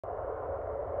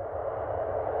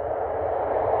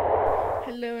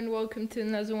Hello and welcome to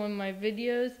another one of my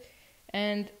videos,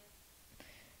 and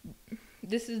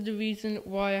this is the reason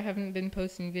why I haven't been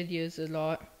posting videos a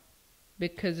lot,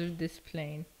 because of this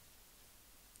plane.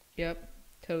 Yep,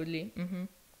 totally,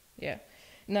 yeah.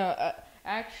 No,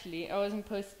 actually I wasn't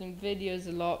posting videos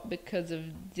a lot because of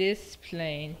this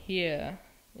plane here.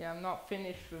 Yeah, I'm not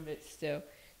finished with it still.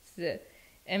 It's the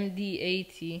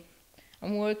MD-80.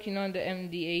 I'm working on the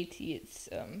MD-80, it's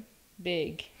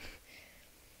big.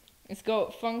 It's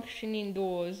got functioning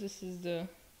doors. This is the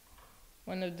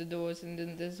one of the doors, and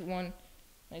then there's one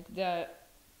like that,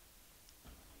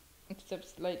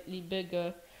 except slightly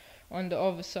bigger on the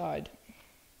other side.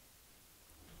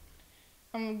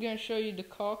 I'm gonna show you the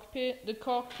cockpit. The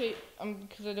cockpit,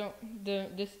 because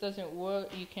this doesn't work.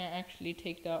 You can't actually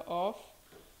take that off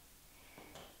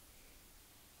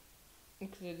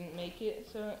because I didn't make it,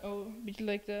 so it'll be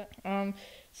like that.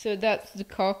 So that's the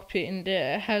cockpit, and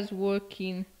there it has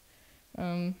working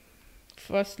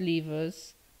thrust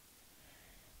levers,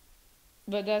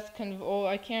 but that's kind of all.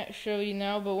 I can't show you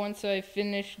now, but once I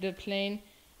finish the plane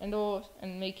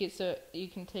and make it so you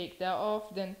can take that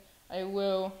off, then I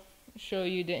will show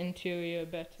you the interior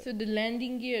better. So the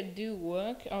landing gear do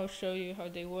work. I'll show you how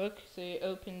they work. So you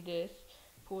open this,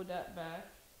 pull that back,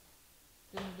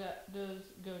 then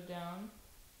those go down,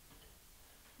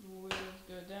 the wheels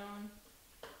go down,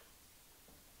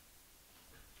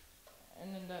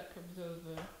 and then that comes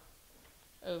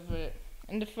over it.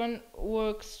 And the front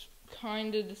works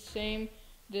kind of the same.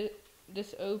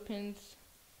 This opens,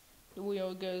 the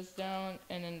wheel goes down,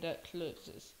 and then that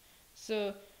closes.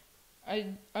 So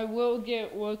I will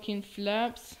get working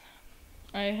flaps.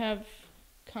 I have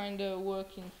kind of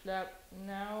working flap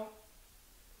now.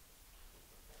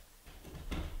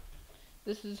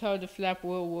 This is how the flap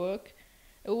will work.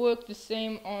 It will work the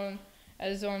same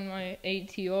as on my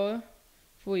ATR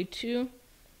 42,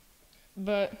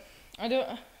 but I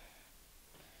don't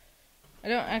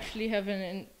actually have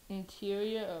an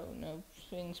interior. Oh no,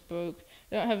 things broke.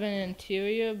 I don't have an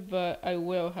interior, but I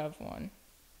will have one.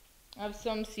 I have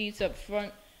some seats up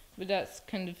front, but that's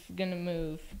kind of gonna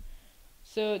move.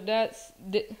 So that's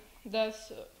the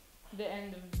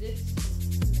end of this.